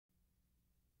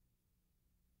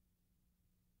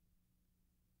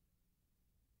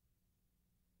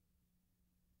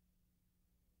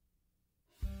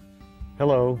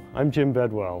Hello, I'm Jim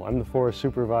Bedwell. I'm the Forest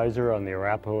Supervisor on the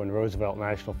Arapahoe and Roosevelt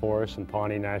National Forest and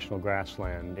Pawnee National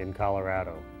Grassland in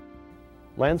Colorado.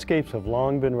 Landscapes have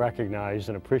long been recognized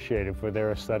and appreciated for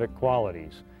their aesthetic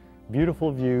qualities.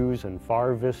 Beautiful views and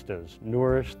far vistas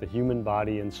nourish the human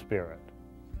body and spirit.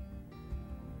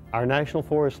 Our national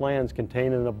forest lands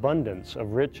contain an abundance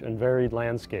of rich and varied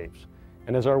landscapes,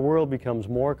 and as our world becomes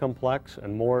more complex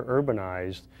and more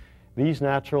urbanized, these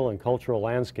natural and cultural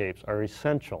landscapes are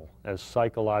essential as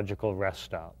psychological rest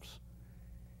stops.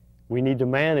 We need to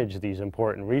manage these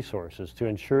important resources to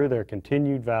ensure their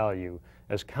continued value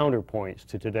as counterpoints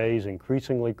to today's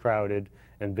increasingly crowded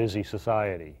and busy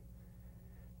society.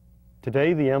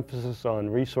 Today, the emphasis on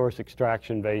resource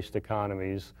extraction-based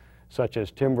economies, such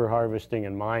as timber harvesting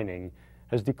and mining,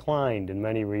 has declined in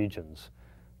many regions.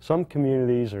 Some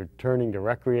communities are turning to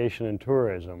recreation and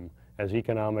tourism as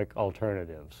economic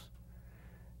alternatives.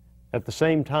 At the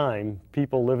same time,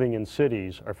 people living in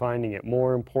cities are finding it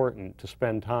more important to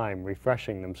spend time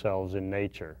refreshing themselves in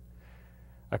nature.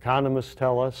 Economists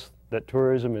tell us that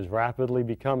tourism is rapidly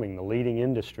becoming the leading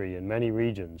industry in many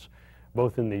regions,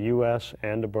 both in the U.S.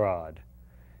 and abroad.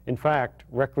 In fact,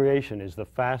 recreation is the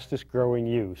fastest growing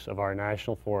use of our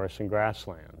national forests and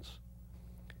grasslands.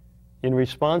 In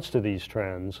response to these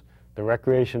trends, the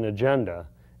Recreation Agenda,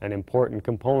 an important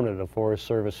component of the Forest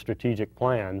Service strategic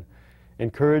plan,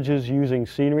 encourages using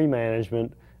scenery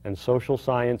management and social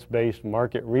science-based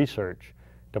market research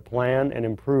to plan and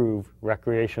improve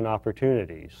recreation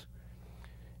opportunities.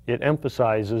 It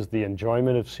emphasizes the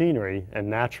enjoyment of scenery and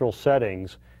natural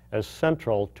settings as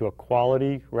central to a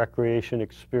quality recreation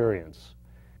experience.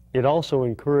 It also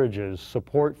encourages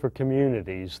support for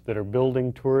communities that are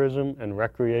building tourism and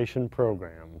recreation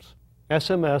programs.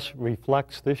 SMS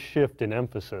reflects this shift in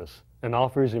emphasis and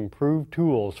offers improved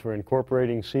tools for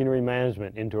incorporating scenery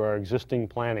management into our existing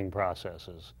planning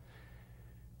processes.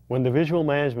 When the Visual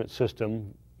Management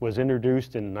System was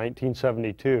introduced in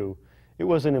 1972, it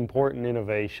was an important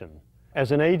innovation.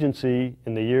 As an agency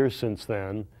in the years since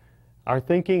then, our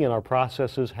thinking and our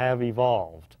processes have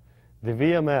evolved. The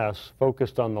VMS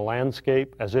focused on the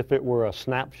landscape as if it were a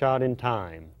snapshot in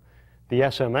time. The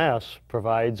SMS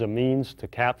provides a means to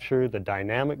capture the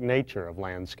dynamic nature of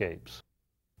landscapes.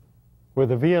 Where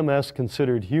the VMS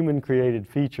considered human-created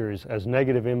features as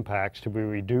negative impacts to be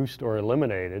reduced or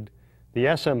eliminated, the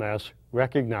SMS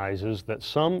recognizes that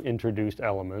some introduced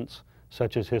elements,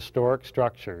 such as historic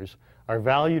structures, are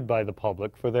valued by the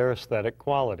public for their aesthetic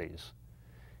qualities.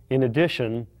 In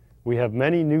addition, we have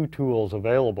many new tools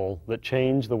available that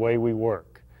change the way we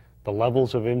work, the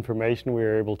levels of information we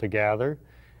are able to gather,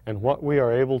 and what we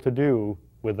are able to do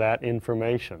with that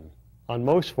information. On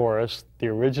most forests, the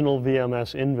original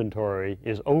VMS inventory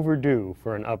is overdue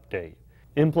for an update.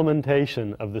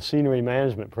 Implementation of the Scenery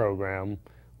Management Program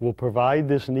will provide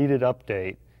this needed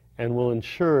update and will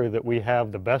ensure that we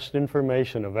have the best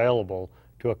information available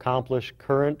to accomplish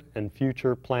current and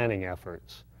future planning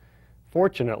efforts.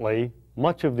 Fortunately,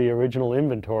 much of the original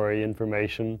inventory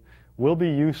information will be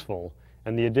useful,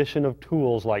 and the addition of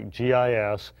tools like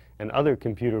GIS and other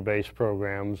computer-based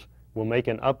programs will make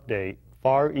an update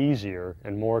far easier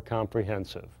and more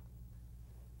comprehensive.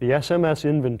 The SMS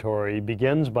inventory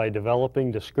begins by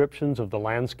developing descriptions of the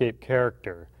landscape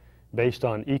character based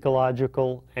on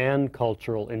ecological and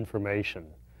cultural information.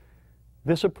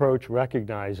 This approach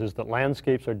recognizes that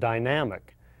landscapes are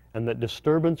dynamic and that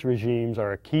disturbance regimes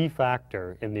are a key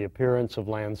factor in the appearance of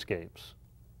landscapes.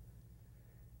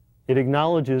 It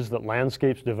acknowledges that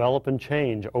landscapes develop and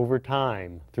change over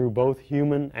time through both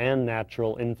human and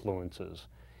natural influences.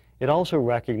 It also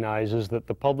recognizes that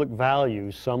the public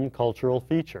values some cultural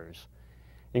features.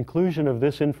 Inclusion of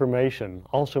this information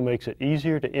also makes it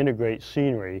easier to integrate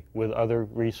scenery with other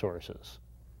resources.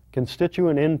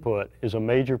 Constituent input is a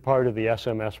major part of the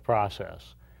SMS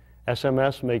process.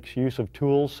 SMS makes use of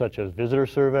tools such as visitor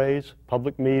surveys,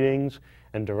 public meetings,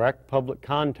 and direct public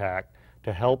contact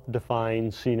to help define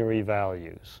scenery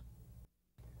values.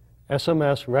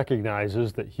 SMS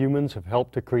recognizes that humans have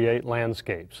helped to create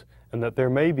landscapes and that there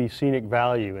may be scenic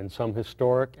value in some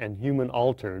historic and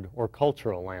human-altered or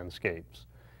cultural landscapes.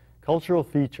 Cultural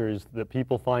features that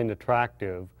people find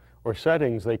attractive or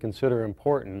settings they consider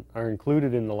important are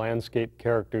included in the landscape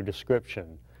character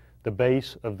description, the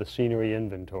base of the scenery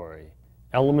inventory.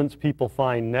 Elements people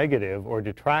find negative or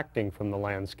detracting from the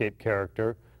landscape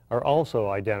character are also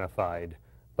identified,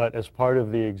 but as part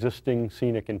of the existing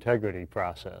scenic integrity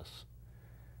process.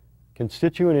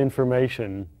 Constituent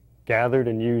information gathered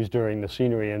and used during the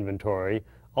scenery inventory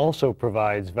also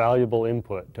provides valuable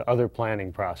input to other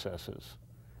planning processes.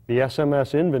 The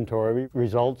SMS inventory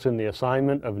results in the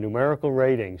assignment of numerical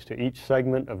ratings to each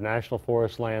segment of national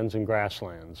forest lands and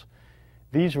grasslands.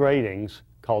 These ratings,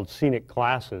 called scenic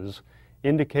classes,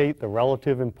 indicate the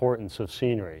relative importance of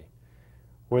scenery.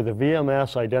 Where the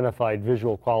VMS identified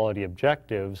visual quality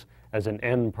objectives as an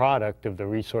end product of the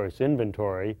resource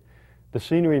inventory, the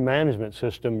scenery management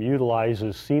system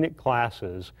utilizes scenic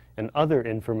classes and other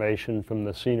information from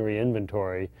the scenery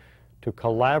inventory to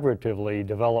collaboratively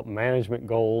develop management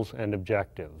goals and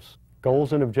objectives.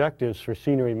 Goals and objectives for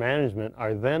scenery management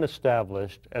are then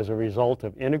established as a result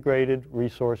of integrated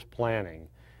resource planning,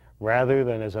 rather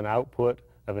than as an output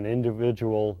of an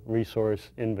individual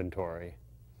resource inventory.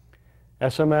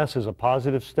 SMS is a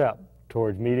positive step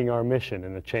toward meeting our mission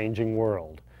in a changing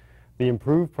world. The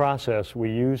improved process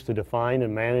we use to define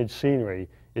and manage scenery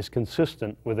is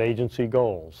consistent with agency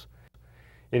goals.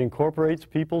 It incorporates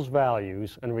people's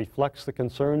values and reflects the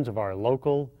concerns of our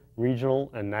local,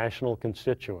 regional, and national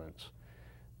constituents.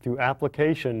 Through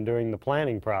application during the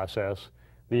planning process,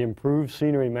 the improved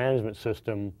scenery management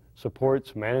system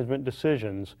supports management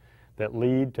decisions that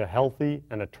lead to healthy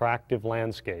and attractive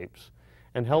landscapes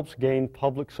and helps gain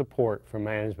public support for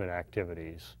management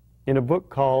activities. In a book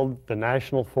called The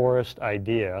National Forest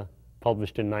Idea,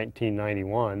 published in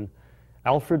 1991,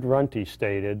 Alfred Runte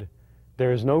stated,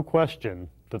 "There is no question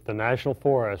that the national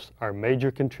forests are major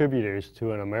contributors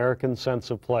to an American sense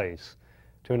of place,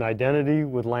 to an identity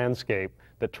with landscape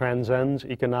that transcends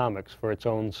economics for its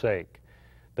own sake.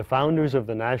 The founders of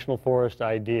the national forest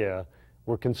idea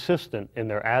were consistent in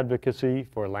their advocacy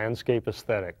for landscape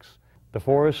aesthetics. The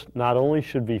forests not only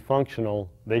should be functional,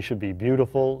 they should be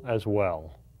beautiful as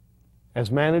well." As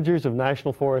managers of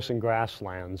national forests and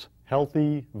grasslands,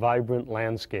 healthy, vibrant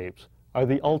landscapes are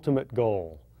the ultimate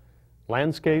goal.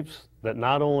 Landscapes that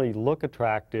not only look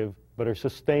attractive, but are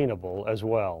sustainable as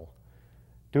well.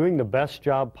 Doing the best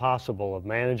job possible of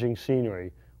managing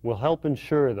scenery will help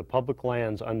ensure the public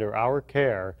lands under our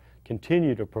care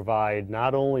continue to provide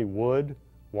not only wood,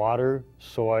 water,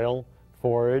 soil,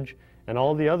 forage, and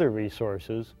all the other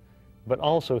resources, but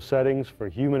also settings for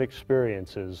human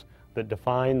experiences that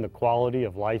define the quality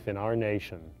of life in our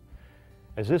nation.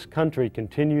 As this country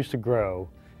continues to grow,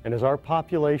 and as our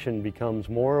population becomes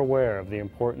more aware of the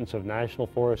importance of National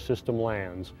Forest System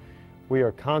lands, we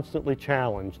are constantly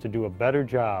challenged to do a better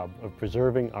job of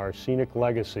preserving our scenic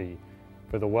legacy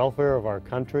for the welfare of our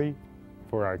country,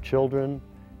 for our children,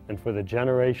 and for the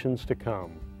generations to come.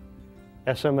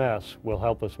 SMS will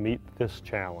help us meet this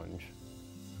challenge.